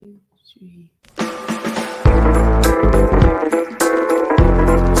3.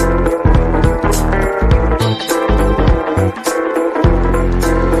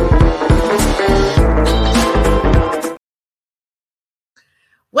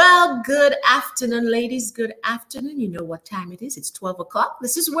 Well, good afternoon, ladies. Good afternoon. You know what time it is. It's 12 o'clock.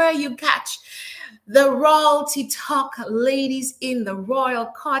 This is where you catch the Royalty Talk, ladies in the royal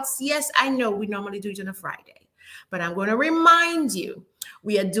courts. Yes, I know we normally do it on a Friday, but I'm going to remind you,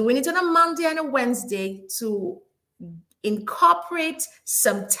 we are doing it on a Monday and a Wednesday to incorporate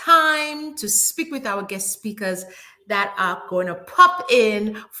some time to speak with our guest speakers that are going to pop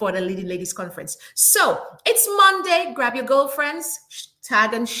in for the Leading Ladies Conference. So it's Monday. Grab your girlfriends,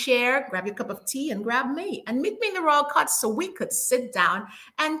 tag and share, grab your cup of tea and grab me and meet me in the Royal Court so we could sit down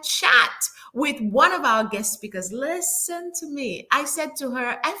and chat with one of our guest speakers. Listen to me. I said to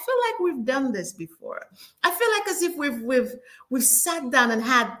her, I feel like we've done this before. I feel like as if we've sat down and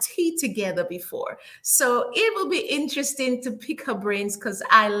had tea together before. So it will be interesting to pick her brains because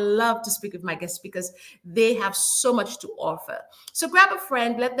I love to speak with my guest speakers. They have so much to offer. So grab a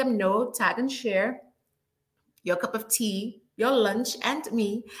friend, let them know, tag and share your cup of tea, your lunch, and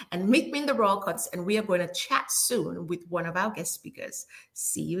me, and meet me in the Royal Courts, and we are going to chat soon with one of our guest speakers.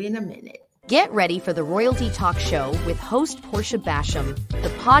 See you in a minute. Get ready for the Royalty Talk Show with host Portia Basham, the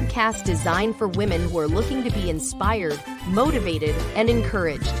podcast designed for women who are looking to be inspired, motivated, and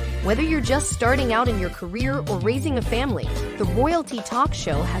encouraged. Whether you're just starting out in your career or raising a family, the Royalty Talk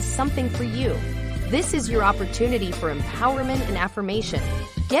Show has something for you. This is your opportunity for empowerment and affirmation.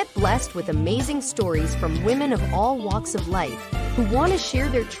 Get blessed with amazing stories from women of all walks of life who want to share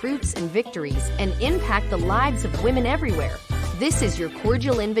their truths and victories and impact the lives of women everywhere. This is your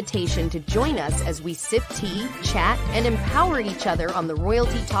cordial invitation to join us as we sip tea, chat, and empower each other on the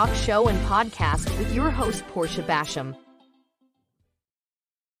Royalty Talk Show and podcast with your host, Portia Basham.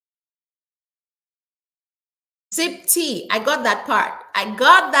 Sip tea. I got that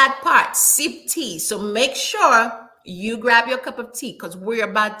part. Sip tea. So make sure you grab your cup of tea because we're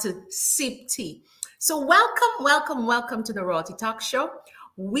about to sip tea. So welcome to the Royalty Talk Show.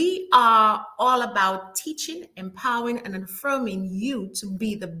 We are all about teaching, empowering, and affirming you to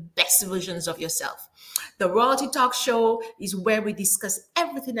be the best versions of yourself. The Royalty Talk Show is where we discuss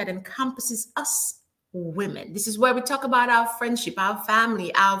everything that encompasses us women. This is where we talk about our friendship, our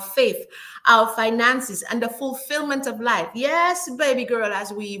family, our faith, our finances, and the fulfillment of life. Yes, baby girl,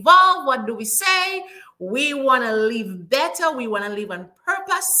 as we evolve, what do we say? We want to live better. We want to live on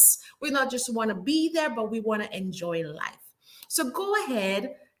purpose. We not just want to be there, but we want to enjoy life. So go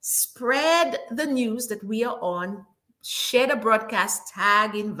ahead, spread the news that we are on, share the broadcast,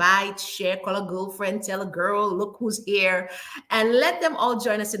 tag, invite, share, call a girlfriend, tell a girl, look who's here, and let them all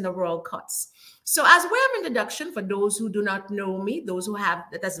join us in the Royal Courts. So as way of introduction, for those who do not know me, those who have,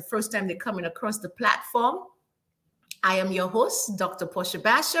 that's the first time they're coming across the platform, I am your host, Dr. Portia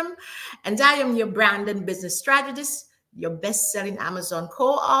Basham, and I am your brand and business strategist, your best-selling Amazon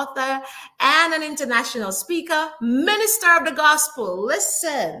co-author, and an international speaker, minister of the gospel.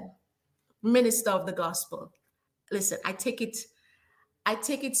 Listen, minister of the gospel. Listen, I take it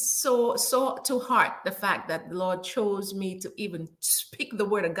so to heart, the fact that the Lord chose me to even speak the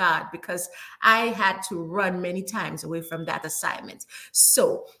word of God, because I had to run many times away from that assignment.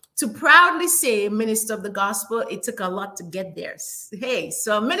 So to proudly say minister of the gospel, it took a lot to get there. Hey,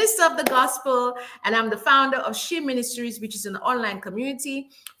 so minister of the gospel, and I'm the founder of She Ministries, which is an online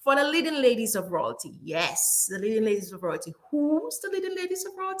community for the leading ladies of royalty. Yes, the leading ladies of royalty. Who's the leading ladies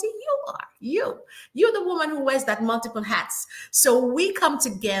of royalty? You are. You're the woman who wears that multiple hats. So we come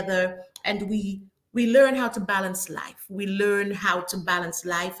together and we learn how to balance life. We learn how to balance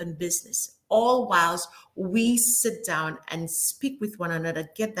life and business, all whilst we sit down and speak with one another,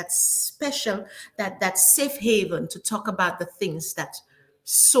 get that special, that safe haven to talk about the things that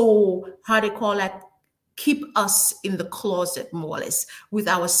keep us in the closet, more or less, with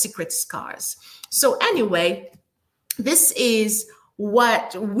our secret scars. So anyway, this is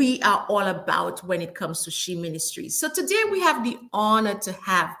what we are all about when it comes to She Ministries. So today we have the honor to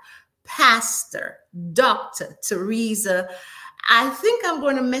have Pastor Dr. Teresa. I think I'm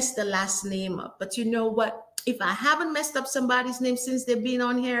going to mess the last name up, but you know what? If I haven't messed up somebody's name since they've been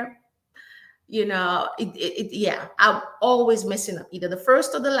on here, you know, I'm always messing up either the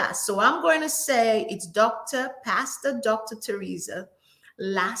first or the last. So I'm going to say it's Pastor Dr. Teresa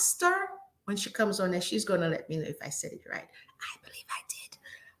Lassiter. When she comes on there, she's going to let me know if I said it right. I believe I did.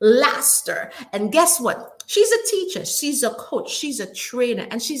 Lassiter. And guess what? She's a teacher, she's a coach, she's a trainer,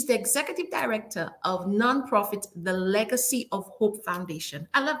 and she's the executive director of nonprofit The Legacy of Hope Foundation.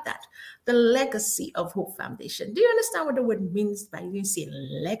 I love that. The Legacy of Hope Foundation. Do you understand what the word means by when you say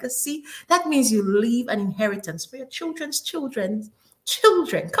legacy? That means you leave an inheritance for your children's children.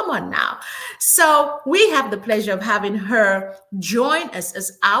 Come on now. So we have the pleasure of having her join us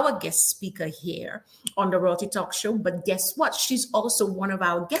as our guest speaker here on the Royalty Talk Show. But guess what? She's also one of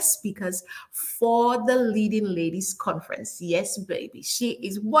our guest speakers for the Leading Ladies Conference. Yes, baby. She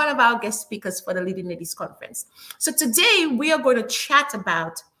is one of our guest speakers for the Leading Ladies Conference. So today we are going to chat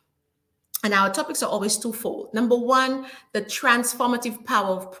about, and our topics are always twofold. Number one, the transformative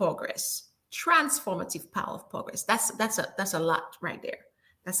power of progress. Transformative power of progress. That's a lot right there.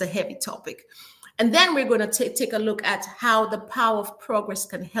 That's a heavy topic. And then we're going to take a look at how the power of progress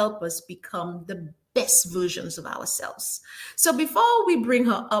can help us become the best versions of ourselves. So before we bring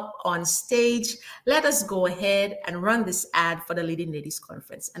her up on stage, let us go ahead and run this ad for the Leading Ladies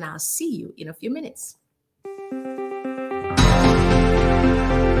Conference. And I'll see you in a few minutes.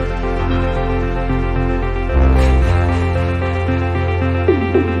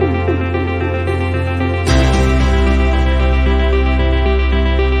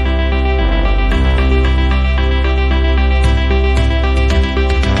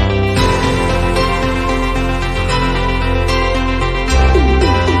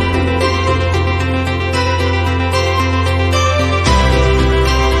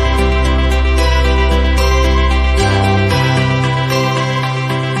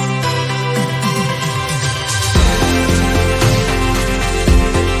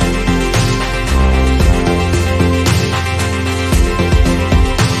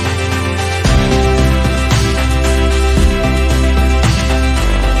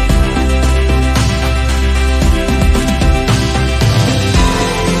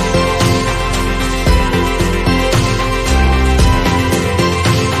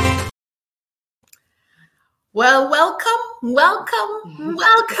 Well, welcome.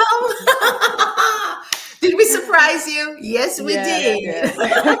 Did we surprise you? Yes, we did. Yes.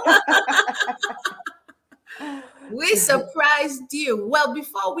 We surprised you. Well,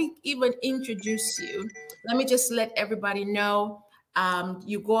 before we even introduce you, let me just let everybody know.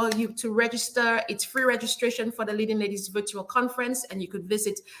 You to register. It's free registration for the Leading Ladies Virtual Conference, and you could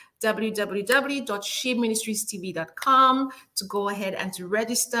visit www.sheministriestv.com to go ahead and to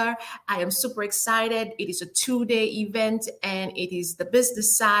register. I am super excited. It is a 2-day event, and it is the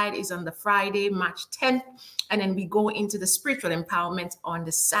business side is on the Friday, March 10th. And then we go into the spiritual empowerment on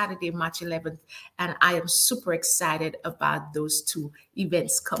the Saturday, March 11th. And I am super excited about those two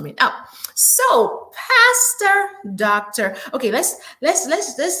events coming up. So, Pastor, Doctor, okay, let's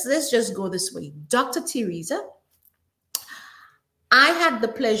just go this way. Dr. Teresa, I had the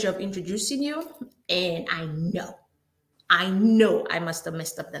pleasure of introducing you, and I know I must have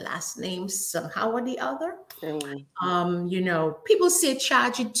messed up the last name somehow or the other. People say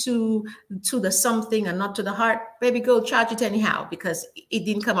charge it to the something and not to the heart. Baby, go charge it anyhow because it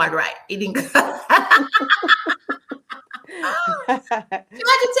didn't come out right. It didn't. Charge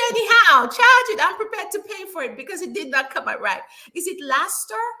it anyhow. Charge it. I'm prepared to pay for it because it did not come out right. Is it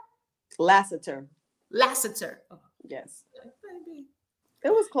Lassiter? Lassiter. Oh, yes. Baby. It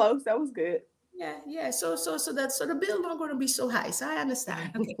was close. That was good. Yeah. So the bill not going to be so high. So I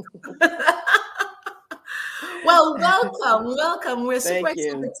understand. Okay. Well, welcome. We're super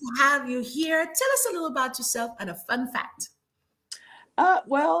excited to have you here. Tell us a little about yourself and a fun fact.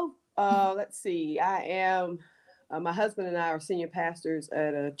 Let's see. I am. My husband and I are senior pastors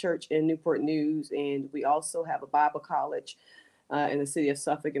at a church in Newport News, and we also have a Bible college in the city of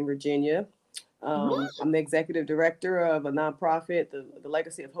Suffolk in Virginia. I'm the executive director of a nonprofit, the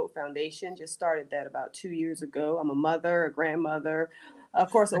Legacy of Hope Foundation. Just started that about 2 years ago. I'm a mother, a grandmother, of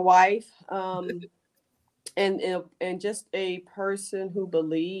course, a wife, and just a person who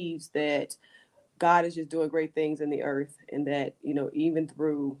believes that God is just doing great things in the earth, and that even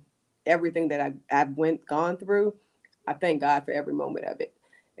through everything that I've gone through, I thank God for every moment of it.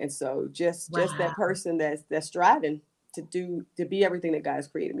 And so just that person that's striving to be everything that God has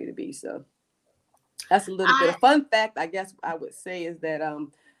created me to be. So. That's a little bit of fun fact, I guess I would say, is that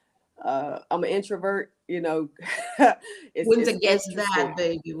I'm an introvert, Wouldn't have guessed that,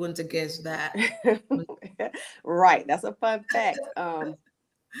 baby. Wouldn't have guessed that. Right. That's a fun fact.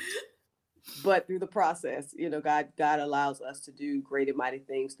 But through the process, God allows us to do great and mighty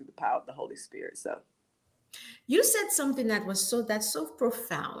things through the power of the Holy Spirit. So you said something that's so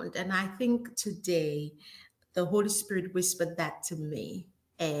profound. And I think today the Holy Spirit whispered that to me.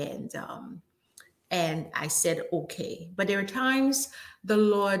 And And I said, okay. But there are times the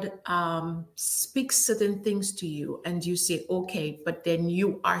Lord speaks certain things to you and you say, okay, but then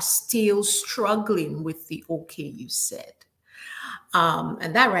you are still struggling with the okay you said.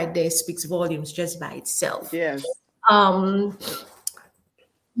 And that right there speaks volumes just by itself. Yes. Um,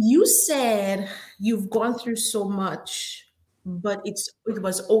 you said you've gone through so much, but it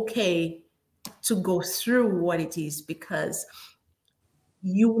was okay to go through what it is because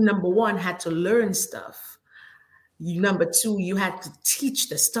you, number one, had to learn stuff. You, number two, you had to teach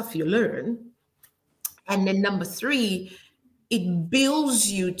the stuff you learn. And then number three, it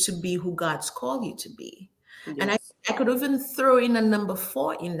builds you to be who God's called you to be. And Yes. I could even throw in a number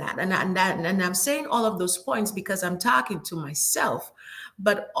four in that. And I'm saying all of those points because I'm talking to myself,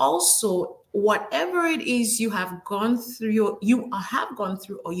 but also whatever it is you have gone through, you have gone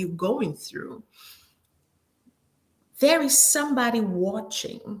through, or you're going through, there is somebody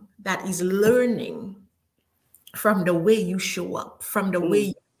watching that is learning from the way you show up, from the way Mm.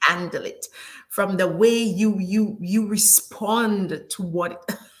 you handle it, from the way you respond to what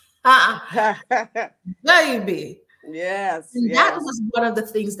baby. Yes. And that Yes. was one of the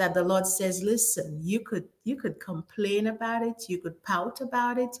things that the Lord says, listen, you could complain about it, you could pout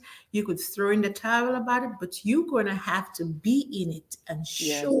about it, you could throw in the towel about it, but you're gonna have to be in it and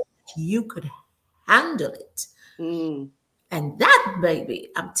show Yes. that you could handle it. Mm. And that, baby,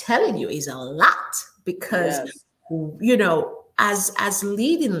 I'm telling you, is a lot because, Yes. as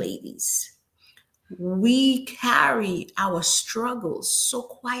leading ladies, we carry our struggles so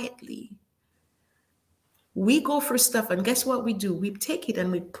quietly. We go for stuff, and guess what we do? We take it and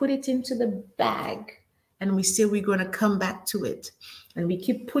we put it into the bag, and we say we're going to come back to it. And we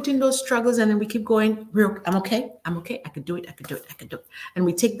keep putting those struggles, and then we keep going, I'm okay. I'm okay. I could do it. I could do it. I could do it. And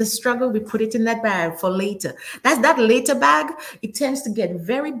we take the struggle, we put it in that bag for later. That's that later bag. It tends to get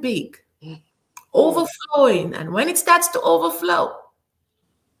very big, Mm. overflowing. And when it starts to overflow,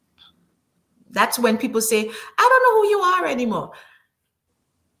 that's when people say, I don't know who you are anymore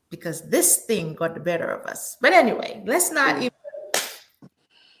because this thing got the better of us. But anyway, let's not Mm. even.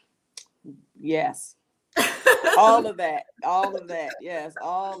 Yes. All of that. All of that. Yes.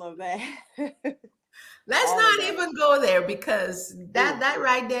 All of that. Let's All of not that. even go there because that Mm. that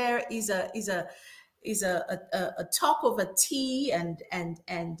right there is a talk of a tea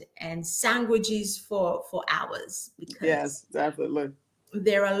and sandwiches for hours because Yes. Definitely.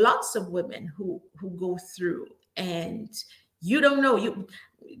 there are lots of women who go through and you don't know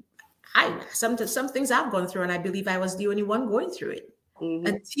some things I've gone through and I believe I was the only one going through it Mm-hmm.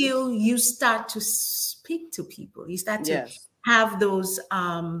 until you start to speak to people, you start to Yes. have those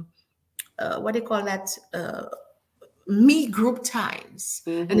what do you call that, me group times,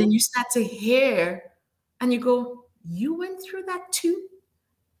 and then Mm-hmm. you start to hear and you go, you went through that too.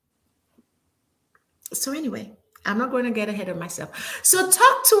 So anyway, I'm not going to get ahead of myself. So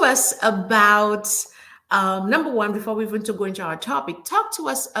talk to us about number one, before we even to go into our topic, talk to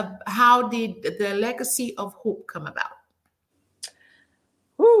us about how did the legacy of hope come about.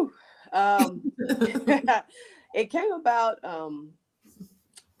 Whew. It came about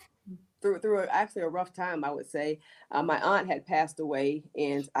through actually a rough time, I would say. My aunt had passed away,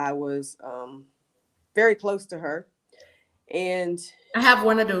 and I was very close to her. And I have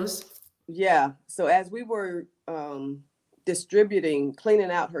one of those. yeah, so as we were distributing,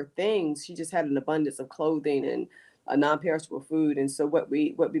 cleaning out her things, she just had an abundance of clothing and non-perishable food. And so what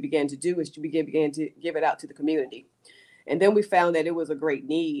we began to do is began to give it out to the community. And then we found that it was a great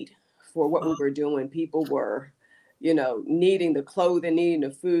need for what we were doing. People were, needing the clothing, needing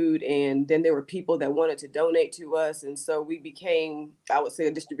the food. And then there were people that wanted to donate to us. And so we became, I would say,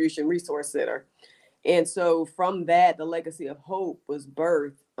 a distribution resource center. And so from that, the legacy of hope was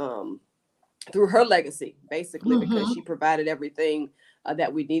birthed through her legacy, basically, because Mhm. she provided everything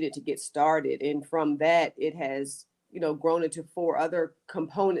that we needed to get started. And from that, it has, grown into four other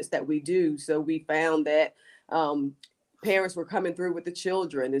components that we do. So we found that um, parents were coming through with the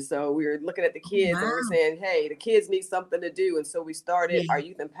children. And so we were looking at the kids and we were Wow. saying, hey, the kids need something to do. And so we started our Yeah.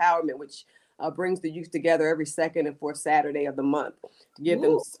 youth empowerment, which brings the youth together every second and fourth Saturday of the month to give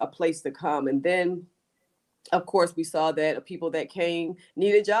them Ooh. a place to come. And then of course, we saw that people that came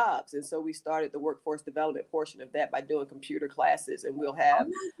needed jobs. And so we started the workforce development portion of that by doing computer classes. And we'll Oh have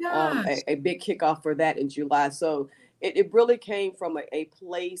my gosh. a big kickoff for that in July. So it really came from a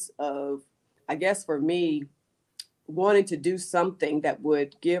place of, I guess for me, wanting to do something that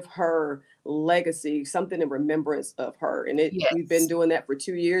would give her legacy, something in remembrance of her. And we've been Yes. doing that for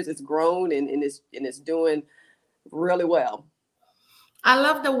 2 years. It's grown and it's doing really well. I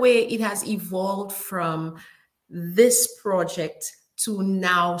love the way it has evolved from this project to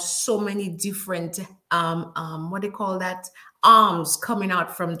now so many different what do you call that, arms coming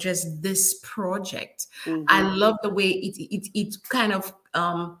out from just this project. I love the way it kind of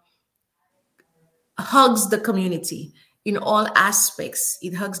hugs the community in all aspects.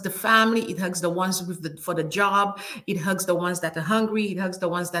 It hugs the family. It hugs the ones with for the job. It hugs the ones that are hungry. It hugs the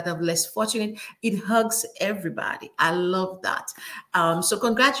ones that are less fortunate. It hugs everybody. I love that. So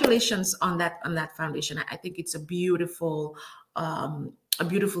congratulations on that foundation. I think it's a beautiful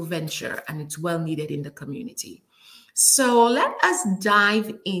venture, and it's well needed in the community. So let us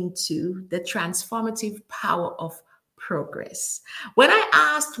dive into the transformative power of progress. When I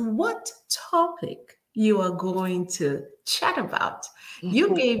asked what topic you are going to chat about,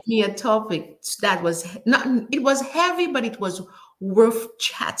 you gave me a topic that was not, it was heavy, but it was worth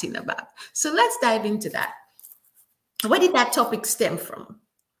chatting about. So let's dive into that. Where did that topic stem from?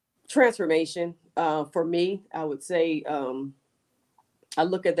 Transformation. For me, I would say, I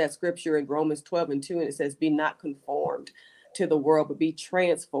look at that scripture in Romans 12:2, and it says, be not conformed to the world, but be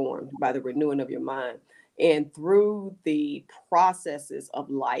transformed by the renewing of your mind. And through the processes of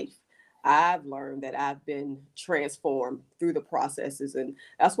life, I've learned that I've been transformed through the processes. And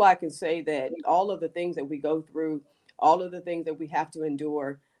that's why I can say that all of the things that we go through, all of the things that we have to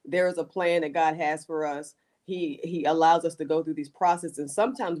endure, there is a plan that God has for us. He allows us to go through these processes. And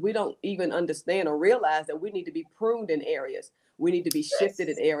sometimes we don't even understand or realize that we need to be pruned in areas. We need to be shifted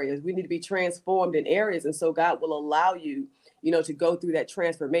in areas. We need to be transformed in areas. And so God will allow you, to go through that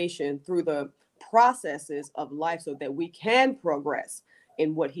transformation through the processes of life so that we can progress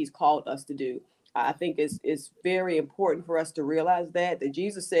in what he's called us to do. I think it's very important for us to realize that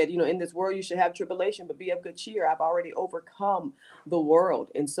Jesus said, in this world you should have tribulation, but be of good cheer. I've already overcome the world.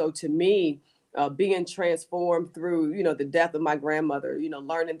 And so to me, being transformed through, the death of my grandmother,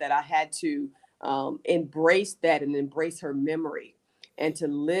 learning that I had to embrace that and embrace her memory and to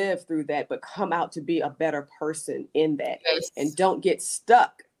live through that, but come out to be a better person in that. Yes. And don't get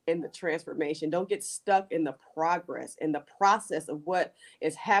stuck in the transformation. Don't get stuck in the progress and the process of what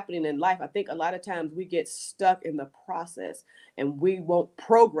is happening in life. I think a lot of times we get stuck in the process and we won't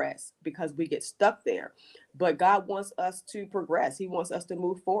progress because we get stuck there. But God wants us to progress. He wants us to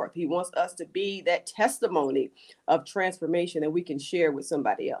move forth. He wants us to be that testimony of transformation that we can share with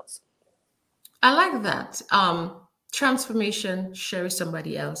somebody else. I like that. Transformation, share with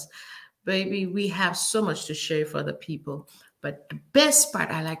somebody else. Baby, we have so much to share for the people. But the best part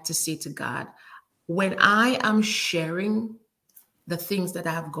I like to say to God, when I am sharing the things that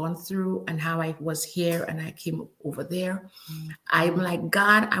I've gone through and how I was here and I came over there, I'm like,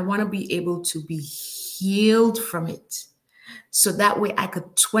 God, I want to be able to be healed from it. So that way I could,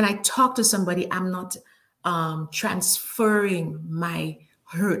 when I talk to somebody, I'm not transferring my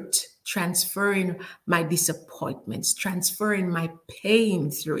hurt, transferring my disappointments, transferring my pain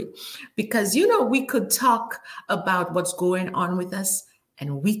through it. Because, we could talk about what's going on with us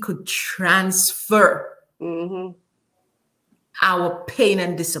and we could transfer our pain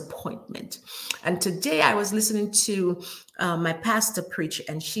and disappointment. And today I was listening to my pastor preach,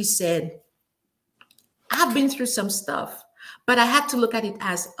 and she said, I've been through some stuff, but I had to look at it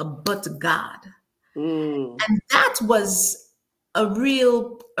as a but God. And that was a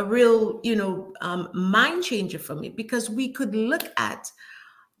real, mind changer for me, because we could look at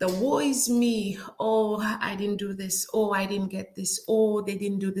the woe is me. Oh, I didn't do this. Oh, I didn't get this. Oh, they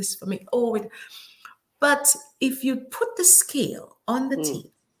didn't do this for me. But if you put the scale on the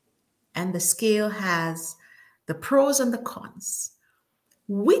table and the scale has the pros and the cons,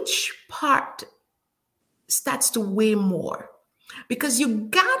 which part starts to weigh more? Because you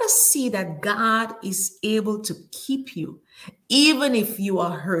gotta see that God is able to keep you, even if you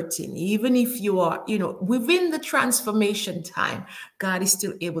are hurting, even if you are, within the transformation time, God is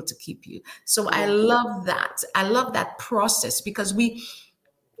still able to keep you. So I love that. I love that process, because we,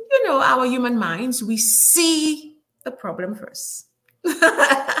 our human minds, we see the problem first.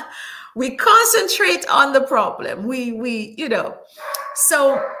 We concentrate on the problem. We.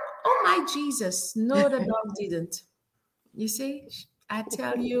 So, oh my Jesus, no, the dog didn't. You see, I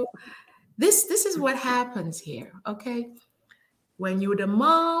tell you, this is what happens here. Okay, when you're the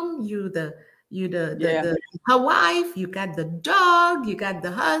mom, the her wife, you got the dog, you got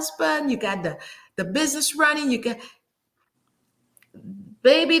the husband, you got the business running, you got,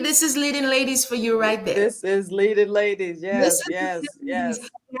 baby, this is leading ladies for you right there. This is leading ladies. Yes. There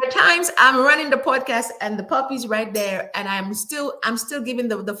are times I'm running the podcast and the puppy's right there, and I'm still giving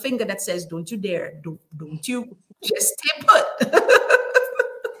the finger that says, "Don't you dare! Don't you just stay put."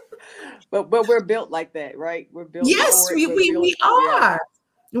 But we're built like that, right? We're built. Yes, we are.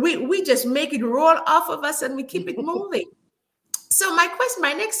 We just make it roll off of us and we keep it moving. So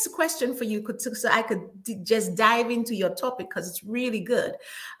my next question for you so I could just dive into your topic because it's really good.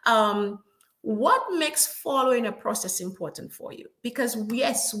 What makes following a process important for you? Because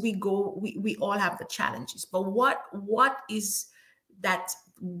yes, we all have the challenges, but what is that?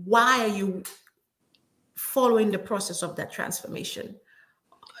 Why are you following the process of that transformation?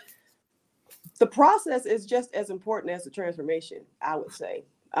 The process is just as important as the transformation, I would say,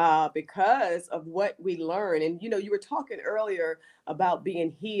 because of what we learn. And, you were talking earlier about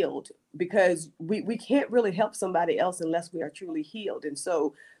being healed, because we can't really help somebody else unless we are truly healed. And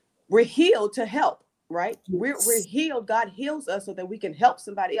so we're healed to help, right? We're Yes. healed. God heals us so that we can help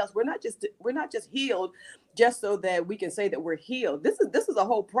somebody else. We're not just healed just so that we can say that we're healed. This is a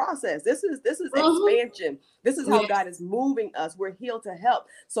whole process. This is Mhm. expansion. This is how God Yes. is moving us. We're healed to help.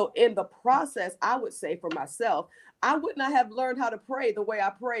 So in the process, I would say for myself, I would not have learned how to pray the way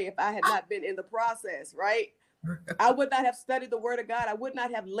I pray if I had not been in the process, right? I would not have studied the word of God. I would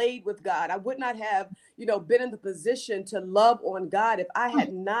not have laid with God. I would not have, been in the position to love on God if I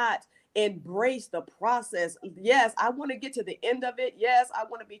had not embraced the process. Yes, I want to get to the end of it. Yes, I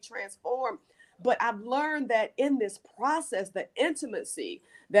want to be transformed. But I've learned that in this process, the intimacy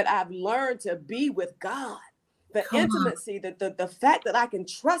that I've learned to be with God, the Come on. intimacy, the fact that I can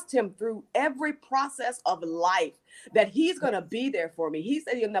trust him through every process of life, that he's going to be there for me. He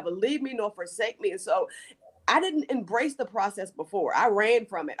said he'll never leave me nor forsake me. And so I didn't embrace the process before. I ran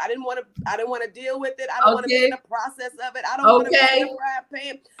from it. I didn't want to deal with it. I don't want to be in Okay. the process of it. I don't want to be in the Okay. fry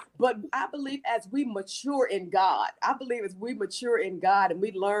pan. But I believe as we mature in God, and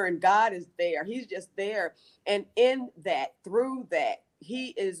we learn God is there. He's just there. And in that, through that, he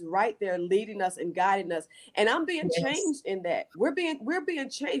is right there leading us and guiding us. And I'm being Yes. changed in that. We're being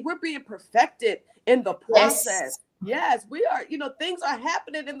changed. We're being perfected in the process. Yes. Yes, we are, things are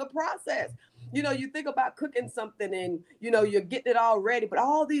happening in the process. You think about cooking something and, you're getting it all ready, but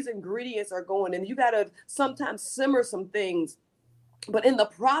all these ingredients are going and you got to sometimes simmer some things. But in the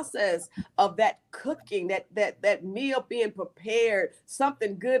process of that cooking, that meal being prepared,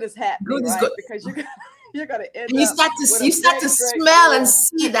 something good is happening, Good is good. right? Because you're going to end And you up start with to a you start to great, great smell and meal.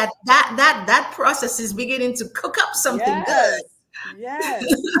 see that process is beginning to cook up something good. Yes,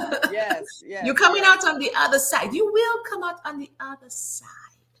 yes, yes, You're yes, coming yes, out on the other side. You will come out on the other side.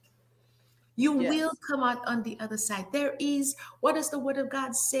 You will yes. come out on the other side. There is, what does the word of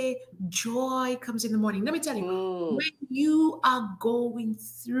God say? Joy comes in the morning. Let me tell you, Mm, when you are going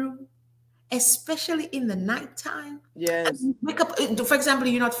through, especially in the nighttime, and yes. you wake up, for example,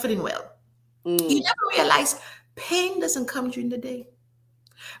 you're not feeling well. You Mm, never realize pain doesn't come during the day.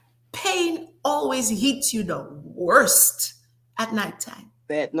 Pain always hits you the worst at nighttime.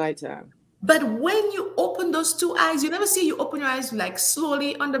 that nighttime. But when you open those two eyes, you never see you open your eyes like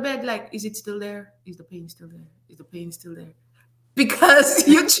slowly on the bed, like, is it still there? Is the pain still there? Is the pain still there? Because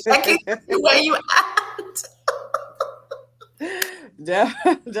you're checking to see where you at. You're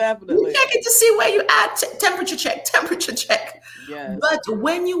Definitely. checking to see where you at. Temperature check, temperature check. Yes. But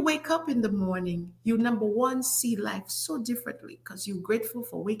when you wake up in the morning, you number one see life so differently because you're grateful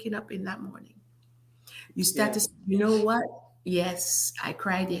for waking up in that morning. You start to Yes. say, you know what? Yes, I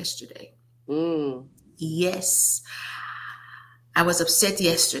cried yesterday. Mm, Yes, I was upset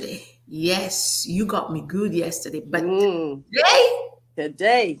yesterday. Yes, you got me good yesterday. But mm. today,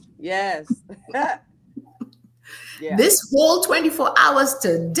 Today. Yes. Yeah. this whole 24 hours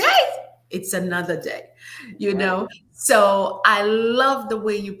today, it's another day, you Right. know? So I love the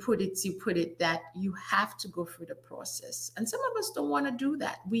way you put it. You put it that you have to go through the process. And some of us don't want to do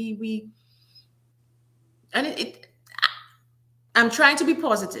that. And I'm trying to be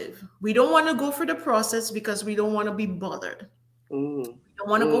positive. We don't want to go through the process because we don't want to be bothered. Mm, Don't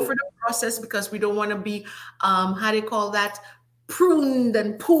want to go mm. through the process because we don't want to be how do you call that, pruned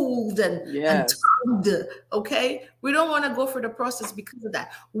and pulled and Yes. tugged. Okay, we don't want to go through the process because of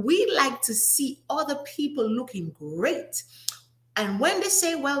that. We like to see other people looking great, and when they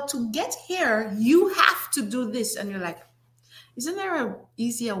say, well, to get here you have to do this, and you're like, isn't there a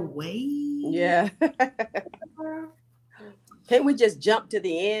easier way? Yeah. Can't we just jump to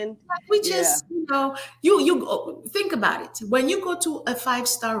the end? We Yeah. just, you think about it. When you go to a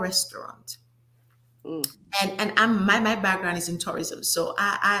five-star restaurant, Mm, and my background is in tourism, so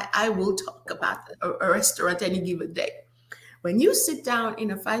I will talk about a restaurant any given day. When you sit down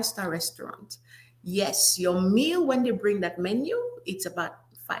in a five-star restaurant, yes, your meal, when they bring that menu, it's about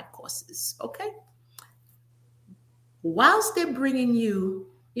 5 courses. Okay, whilst they're bringing you,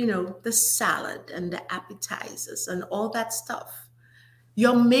 the salad and the appetizers and all that stuff,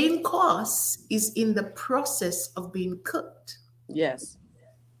 your main course is in the process of being cooked. yes.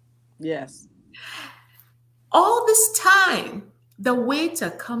 Yes. All this time The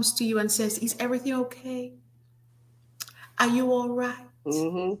waiter comes to you and says, "Is everything okay? Are you all right?"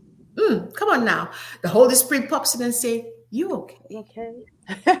 Mm-hmm. Come on now. The Holy Spirit pops in and say, "You okay? Okay.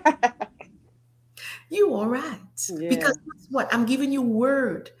 You all right?" Because Yeah. that's what I'm giving you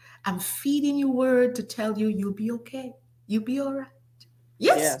word. I'm feeding you word to tell you you'll be okay. You'll be all right.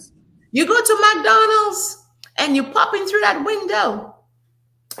 Yes. Yes. You go to McDonald's and you pop in through that window.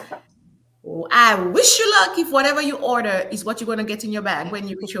 Oh, I wish you luck if whatever you order is what you're going to get in your bag when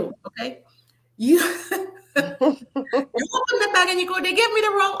you reach home. Okay. You you open the bag and you go, "They gave me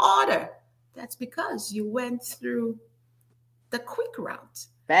the wrong order." That's because you went through the quick route.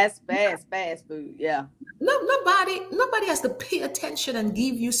 Fast food. Yeah. No, nobody has to pay attention and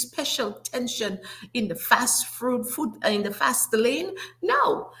give you special attention in the food in the fast lane.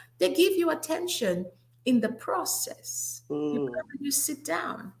 No, they give you attention in the process. Mm. When you sit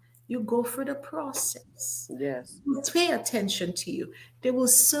down, you go through the process. Yes. Will pay attention to you. They will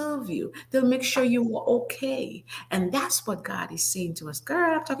serve you. They'll make sure you are okay. And that's what God is saying to us.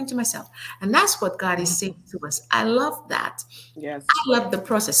 Girl, I'm talking to myself. And that's what God is saying to us. I love that. Yes. I love the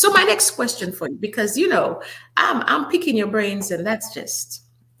process. So my next question for you, because I'm picking your brains, and that's just.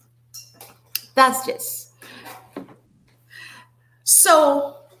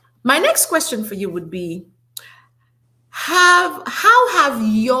 So my next question for you would be, how have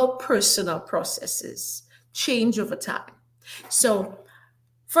your personal processes changed over time? So,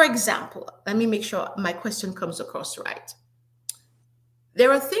 for example, let me make sure my question comes across right.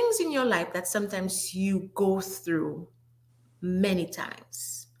 There are things in your life that sometimes you go through many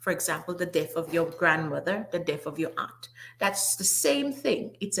times. For example, the death of your grandmother, the death of your aunt. That's the same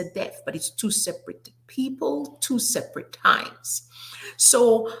thing. It's a death, but it's two separate people, two separate times.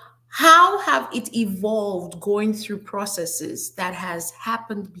 So, how have it evolved going through processes that has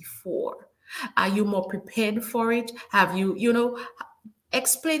happened before? Are you more prepared for it? Have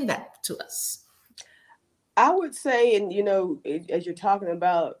explain that to us. I would say, and as you're talking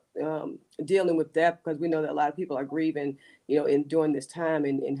about dealing with death, because we know that a lot of people are grieving, in during this time,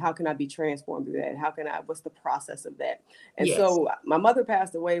 and how can I be transformed through that? How can I? What's the process of that? And Yes. so, my mother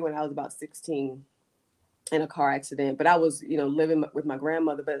passed away when I was about 16 in a car accident, but I was, living with my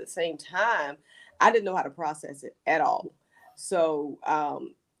grandmother. But at the same time, I didn't know how to process it at all. So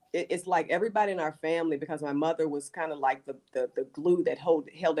it's like everybody in our family, because my mother was kind of like the glue that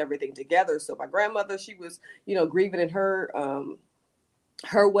held everything together. So my grandmother, she was, grieving in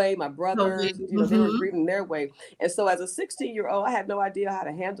her way. My brothers, they were Mhm. grieving their way. And so as a 16-year-old, I had no idea how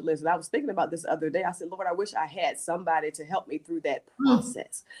to handle this. And I was thinking about this the other day. I said, Lord, I wish I had somebody to help me through that Mm,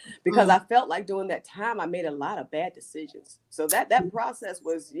 process, because mm. I felt like during that time I made a lot of bad decisions. So that process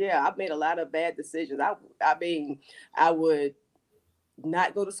was, yeah, I made a lot of bad decisions. I mean, I would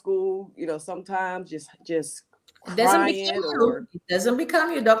not go to school, sometimes just It doesn't become crying. Or you. It doesn't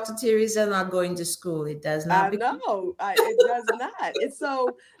become you, Dr. Teresa, not going to school. It does not I become. know, it does not. And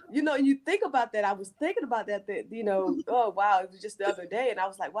so, you think about that. I was thinking about that, oh wow, it was just the other day, and I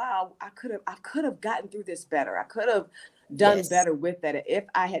was like, wow, I could have gotten through this better. I could have done Yes. better with that if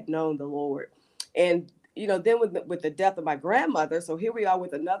I had known the Lord. And then with the death of my grandmother, so here we are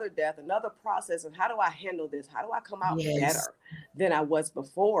with another death, another process, and how do I handle this? How do I come out Yes. better than I was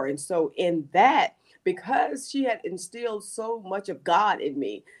before? And so in that, because she had instilled so much of God in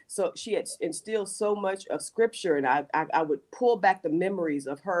me, so she had instilled so much of scripture, and I would pull back the memories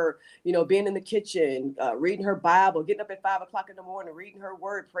of her, being in the kitchen, reading her Bible, getting up at 5 o'clock in the morning, reading her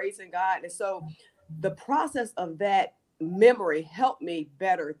word, praising God. And so the process of that memory helped me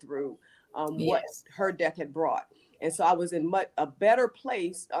better through what Yes. her death had brought. And so I was in much a better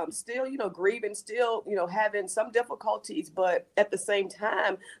place, still, grieving, still, having some difficulties, but at the same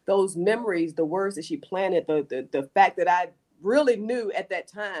time, those memories, the words that she planted, the fact that I really knew at that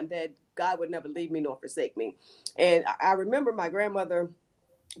time that God would never leave me nor forsake me. And I remember my grandmother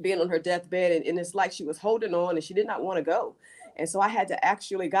being on her deathbed, and it's like she was holding on and she did not want to go. And so I had to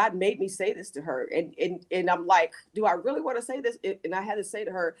actually, God made me say this to her. And I'm like, do I really want to say this? And I had to say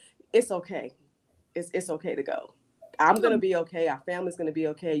to her, it's okay. It's okay to go. I'm going to be okay. Our family's going to be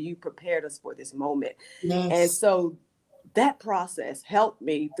okay. You prepared us for this moment. And Yes. so that process helped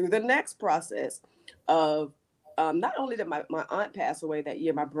me through the next process of not only did my aunt pass away that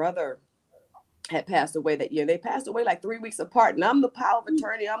year, my brother had passed away that year. They passed away like 3 weeks apart. And I'm the power of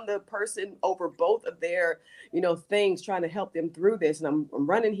attorney. I'm the person over both of their, things, trying to help them through this. And I'm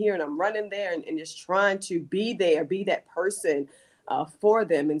running here and I'm running there, and just trying to be there, be that person for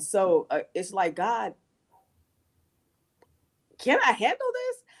them. And so it's like, God, can I handle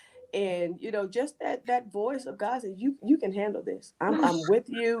this? And just that voice of God says, you can handle this. I'm with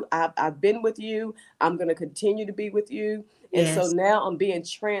you. I've been with you. I'm going to continue to be with you. And so Yes. now I'm being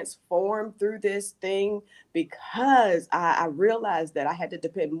transformed through this thing, because I realized that I had to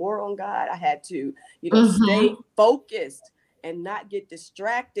depend more on God. I had to stay Mm-hmm. focused and not get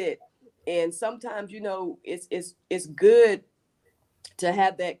distracted. And sometimes it's good to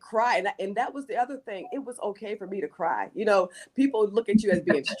have that cry. And that was the other thing. It was okay for me to cry. People look at you as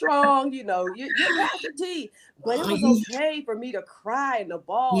being strong, you're Pastor T, but it was okay for me to cry and to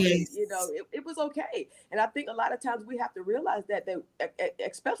bawl. And Yes. it was okay. And I think a lot of times we have to realize that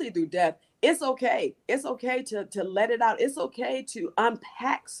especially through death, it's okay. It's okay to let it out. It's okay to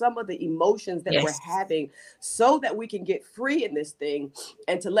unpack some of the emotions that we're Yes. having, so that we can get free in this thing,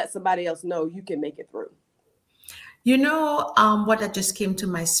 and to let somebody else know you can make it through. What that just came to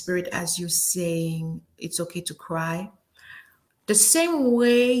my spirit as you saying it's okay to cry. The same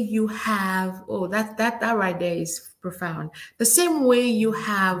way you have, oh, that right there is profound. The same way you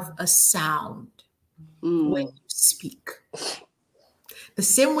have a sound when Mm, you speak. The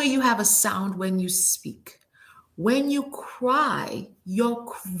same way you have a sound when you speak. When you cry, your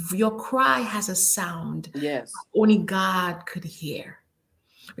cry has a sound yes. only God could hear.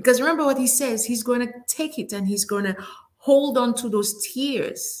 Because remember what he says, he's going to take it and he's going to hold on to those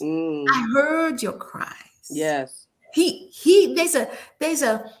tears. Mm, I heard your cries. yes. He there's a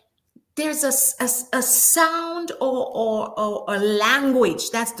sound or a language.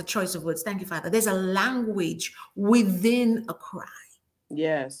 That's the choice of words. Thank you, Father. There's a language within a cry.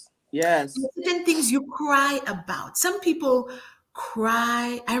 Yes. Yes. Certain things you cry about. Some people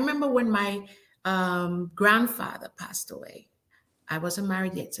cry. I remember when my grandfather passed away. I wasn't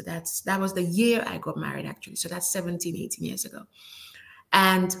married yet. So that was the year I got married, actually. So that's 17, 18 years ago.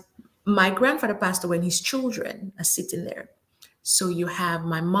 And my grandfather passed away and his children are sitting there. So you have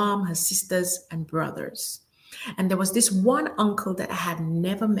my mom, her sisters, and brothers. And there was this one uncle that I had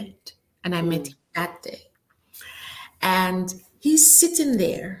never met. And I met Mm, him that day. And he's sitting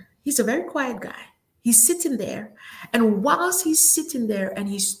there. He's a very quiet guy. He's sitting there. And whilst he's sitting there and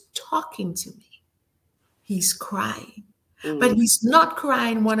he's talking to me, he's crying. But mm, he's not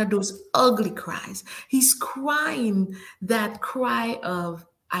crying one of those ugly cries. He's crying that cry of,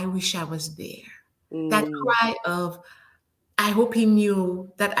 I wish I was there. That mm, cry of, I hope he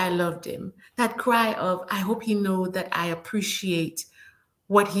knew that I loved him. That cry of, I hope he knew that I appreciate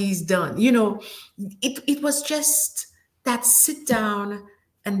what he's done. It was just that sit down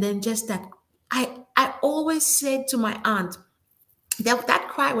and then just that. I always said to my aunt that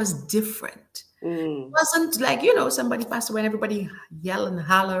cry was different. mm. Wasn't like, somebody passed away and everybody yell and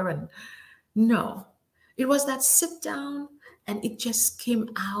holler and no. It was that sit down and it just came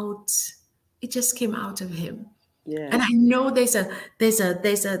out of him. And I Yes. know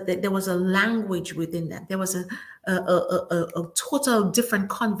there was a language within that. There was a total different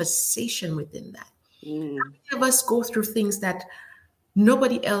conversation within that. Mm, Many of us go through things that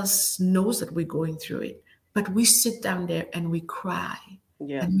nobody else knows that we're going through it, but we sit down there and we cry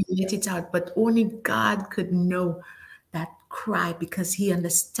yeah. and we let it out. But only God could know that cry because He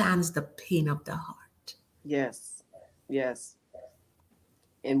understands the pain of the heart. Yes. Yes.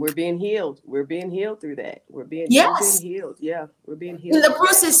 And we're being healed. We're being healed through that. We're being Yes, healed. Yeah. We're being in healed the through that.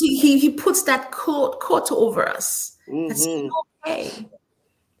 process, he puts that coat over us. That's Mm-hmm. okay.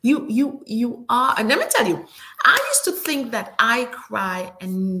 You are, and let me tell you, I used to think that I cry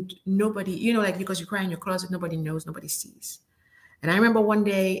and nobody, like because you cry in your closet, nobody knows, nobody sees. And I remember one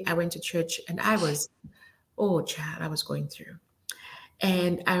day I went to church and oh child, I was going through.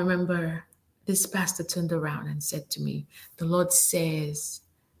 And I remember this pastor turned around and said to me, the Lord says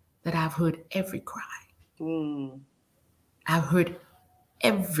that I've heard every cry. Mm, I've heard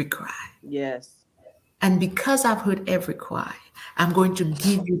every cry. yes. And because I've heard every cry, I'm going to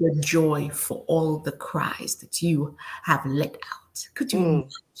give you the joy for all the cries that you have let out. Could you Mm,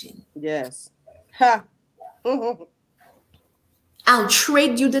 imagine? yes. Ha. I'll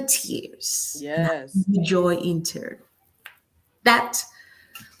trade you the tears and I'll give Yes. you joy in turn. That,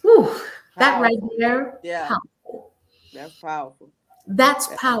 whew, that right Powerful. there, Yeah. powerful. That's powerful. That's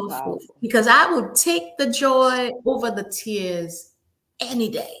That's powerful powerful. because I would take the joy over the tears any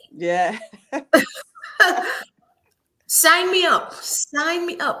day. Yeah. Sign me up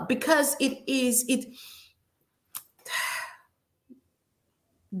because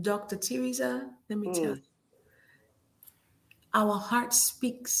Dr. Teresa, let me tell Mm, you, our heart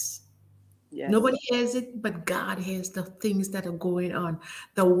speaks. yes. Nobody hears it, but God hears the things that are going on.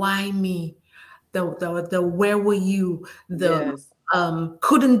 The why me, the where were you, the Yes.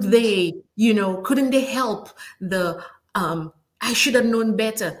 couldn't they, couldn't they help, the I should have known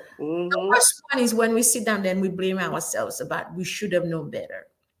better. The Mm-hmm. worst one is when we sit down and we blame ourselves about we should have known better.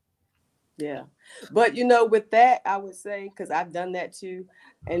 Yeah. But, with that, I would say, because I've done that too.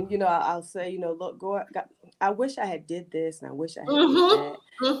 And, I'll say, look, God, I wish I had did this and I wish I had did Mm-hmm. that.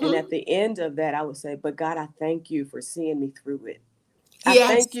 And Mm-hmm. at the end of that, I would say, but God, I thank you for seeing me through it. I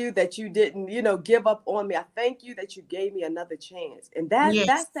thank Yes. you that you didn't, give up on me. I thank you that you gave me another chance. And that's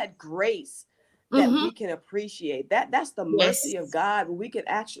Yes. that grace that Mm-hmm. we can appreciate. That's the mercy of Yes. God when we can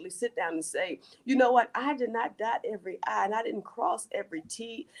actually sit down and say, you know what? I did not dot every I and I didn't cross every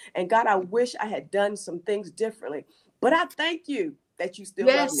T. And God, I wish I had done some things differently. But I thank you that you still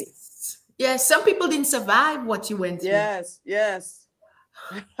love me. Yes. Yes. Some people didn't survive what you went through. Yes, yes.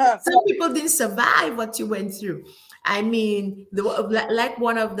 Some people didn't survive what you went through. I mean, like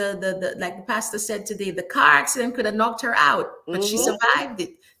one of the like the pastor said today, the car accident could have knocked her out, but she Mm-hmm. survived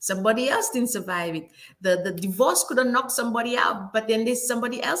it. Somebody else didn't survive it. The divorce could have knocked somebody out, but then there's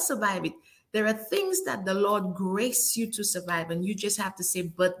somebody else survived it. There are things that the Lord grace you to survive, and you just have to say,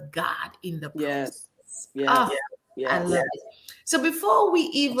 "But God," in the process. Yes. Ah, Yes. I Yes. love it. So before we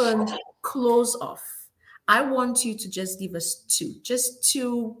even close off, I want you to just give us just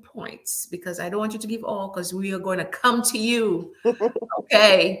 2 points, because I don't want you to give all, because we are going to come to you.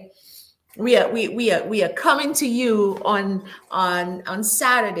 Okay. We are coming to you on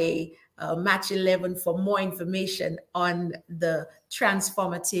Saturday, March 11, for more information on the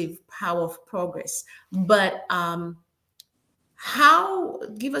transformative power of progress. But how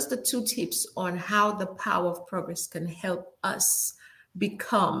give us the 2 tips on how the power of progress can help us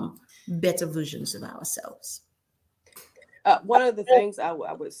become better versions of ourselves. One of the things I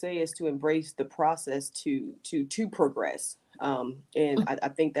would say is to embrace the process to progress, and I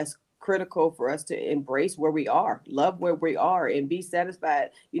think that's critical for us to embrace where we are, love where we are, and be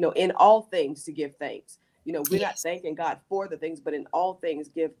satisfied. In all things to give thanks. We're not Yes. thanking God for the things, but in all things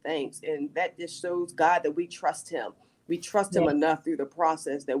give thanks, and that just shows God that we trust Him. We trust Him Yes. enough through the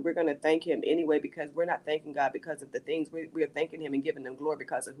process that we're going to thank Him anyway, because we're not thanking God because of the things. We are thanking Him and giving Him glory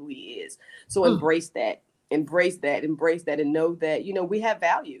because of who He is. So Mm. embrace that and know that we have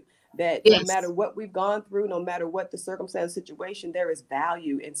value, that no matter Yes. what we've gone through, no matter what the circumstance situation, there is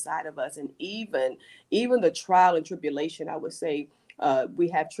value inside of us. And even the trial and tribulation, I would say, we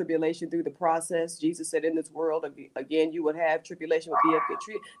have tribulation through the process. Jesus said, in this world again you would have tribulation, would be a good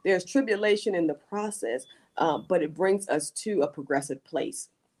treat. There's tribulation in the process, but it brings us to a progressive place.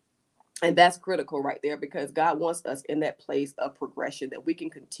 And that's critical right there, because God wants us in that place of progression, that we can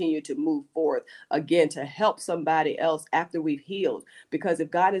continue to move forward again to help somebody else after we've healed. Because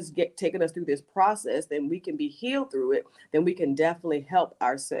if God is taking us through this process, then we can be healed through it. Then we can definitely help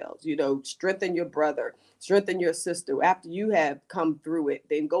ourselves. Strengthen your brother, strengthen your sister. After you have come through it,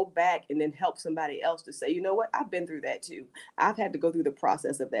 then go back and then help somebody else to say, you know what, I've been through that too. I've had to go through the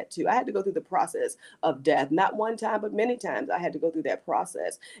process of that too. I had to go through the process of death, not one time, but many times I had to go through that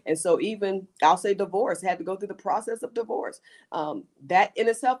process. And so even I'll say divorce, had to go through the process of divorce. That in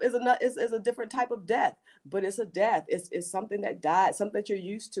itself is a different type of death, but it's a death. It's something that died, something that you're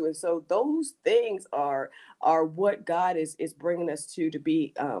used to. And so those things are what God is bringing us to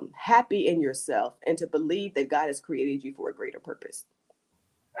be happy in yourself and to believe that God has created you for a greater purpose.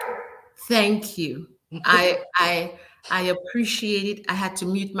 Thank you. I appreciate it. I had to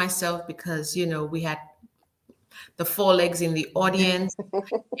mute myself because we had the four legs in the audience,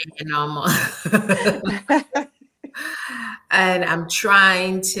 and and I'm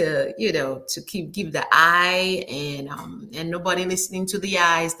trying to to give the eye, and nobody listening to the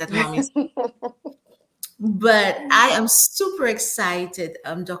eyes that mommy. But I am super excited,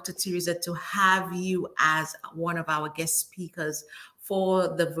 Dr. Teresa, to have you as one of our guest speakers for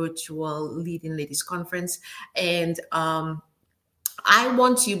the virtual Leading Ladies Conference. And I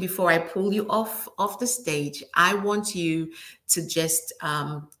want you, before I pull you off the stage, I want you to just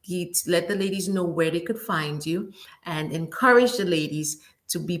let the ladies know where they could find you, and encourage the ladies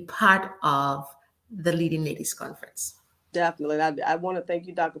to be part of the Leading Ladies Conference. Definitely. I want to thank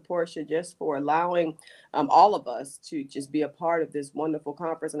you, Dr. Portia, just for allowing all of us to just be a part of this wonderful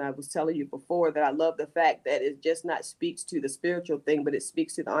conference. And I was telling you before that I love the fact that it just not speaks to the spiritual thing, but it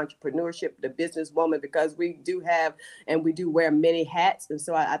speaks to the entrepreneurship, the businesswoman, because we do have and we do wear many hats. And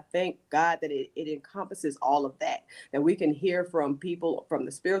so I thank God that it encompasses all of that, that we can hear from people from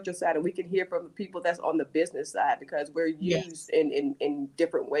the spiritual side, and we can hear from the people that's on the business side, because we're Yes. used in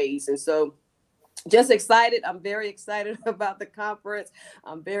different ways. And so just excited. I'm very excited about the conference.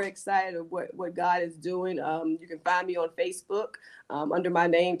 I'm very excited of what God is doing. You can find me on Facebook under my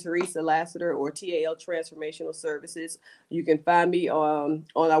name, Teresa Lassiter, or TAL Transformational Services. You can find me on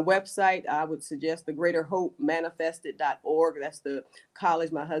our website. I would suggest the Greater Hope Manifested.org. That's the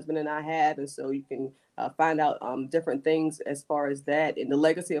college my husband and I had. And so you can find out different things as far as that, and the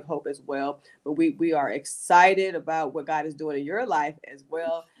legacy of hope as well. But we are excited about what God is doing in your life as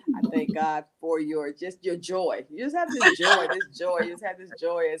well. I thank God for your joy. You just have this joy, You just have this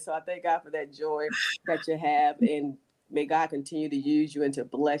joy. And so I thank God for that joy that you have. And may God continue to use you and to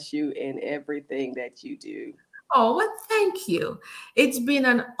bless you in everything that you do. Oh, well, thank you. It's been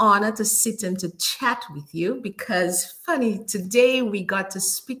an honor to sit and to chat with you because, funny, today we got to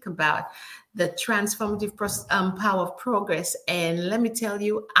speak about the transformative power of progress. And let me tell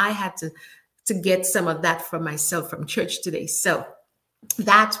you, I had to get some of that for myself from church today. So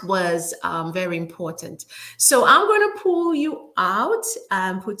that was very important. So I'm going to pull you out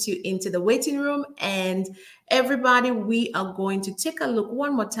and put you into the waiting room. And everybody, we are going to take a look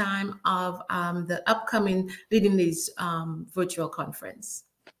one more time of the upcoming Leading Ladies virtual conference.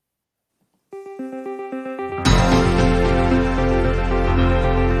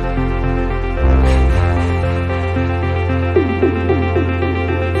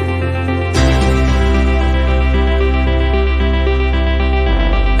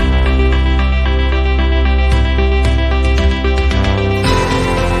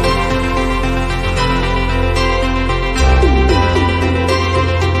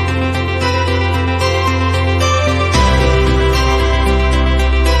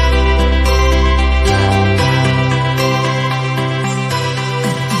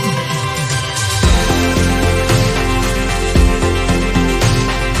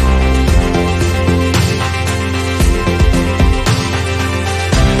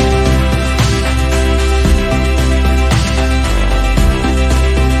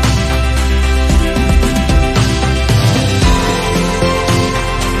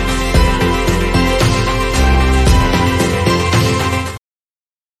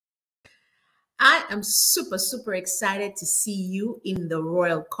 I am super, super excited to see you in the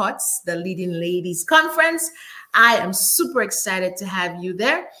Royal Courts, the Leading Ladies Conference. I am super excited to have you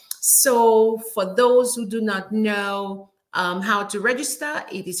there. So, for those who do not know how to register,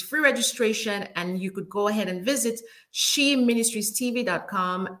 it is free registration, and you could go ahead and visit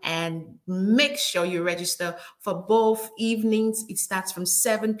sheministriestv.com and make sure you register for both evenings. It starts from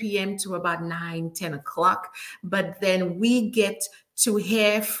 7 p.m. to about 9, 10 o'clock. But then we get to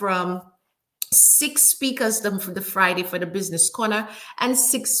hear from 6 speakers for the Friday for the business corner, and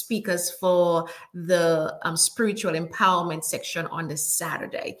 6 speakers for the spiritual empowerment section on the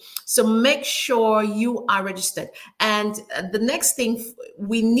Saturday. So make sure you are registered. And the next thing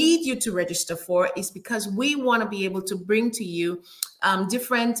we need you to register for is because we want to be able to bring to you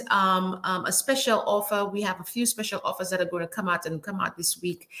different a special offer. We have a few special offers that are going to come out this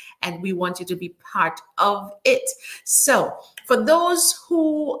week, and we want you to be part of it. So for those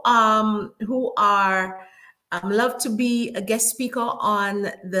who are love to be a guest speaker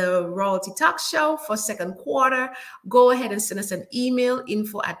on the Royalty Talk Show for second quarter, go ahead and send us an email,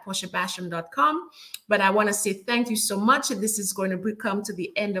 info@portiabasham.com. But I want to say thank you so much. This is going to come to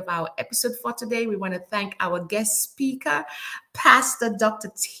the end of our episode for today. We want to thank our guest speaker, Pastor Dr.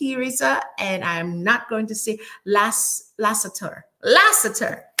 Teresa, and I'm not going to say Lassiter.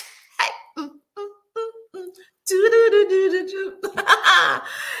 Hey.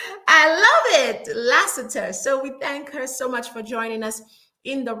 I love it, Lassiter. So we thank her so much for joining us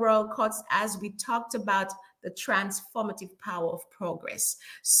in the Royal Courts as we talked about the transformative power of progress.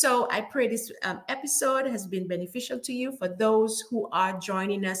 So I pray this episode has been beneficial to you. For those who are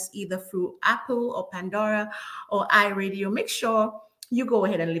joining us either through Apple or Pandora or iRadio, make sure you go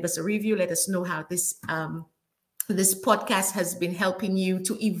ahead and leave us a review. Let us know how this podcast has been helping you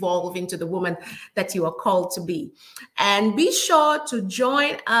to evolve into the woman that you are called to be. And be sure to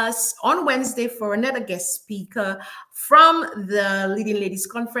join us on Wednesday for another guest speaker from the Leading Ladies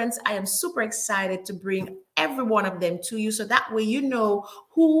Conference. I am super excited to bring every one of them to you, so that way you know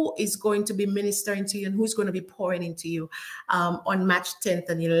who is going to be ministering to you and who's going to be pouring into you on March 10th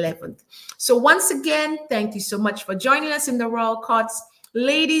and 11th. So once again, thank you so much for joining us in the Royal Courts.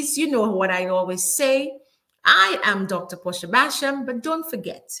 Ladies, you know what I always say. I am Dr. Portia Basham, but don't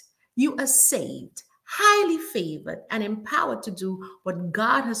forget, you are saved, highly favored, and empowered to do what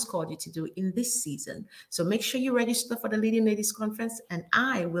God has called you to do in this season. So make sure you register for the Leading Ladies Conference, and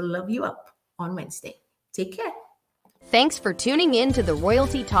I will love you up on Wednesday. Take care. Thanks for tuning in to the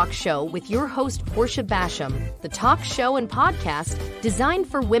Royalty Talk Show with your host, Portia Basham, the talk show and podcast designed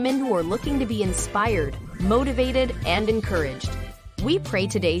for women who are looking to be inspired, motivated, and encouraged. We pray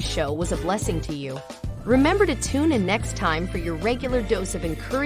today's show was a blessing to you. Remember to tune in next time for your regular dose of encouragement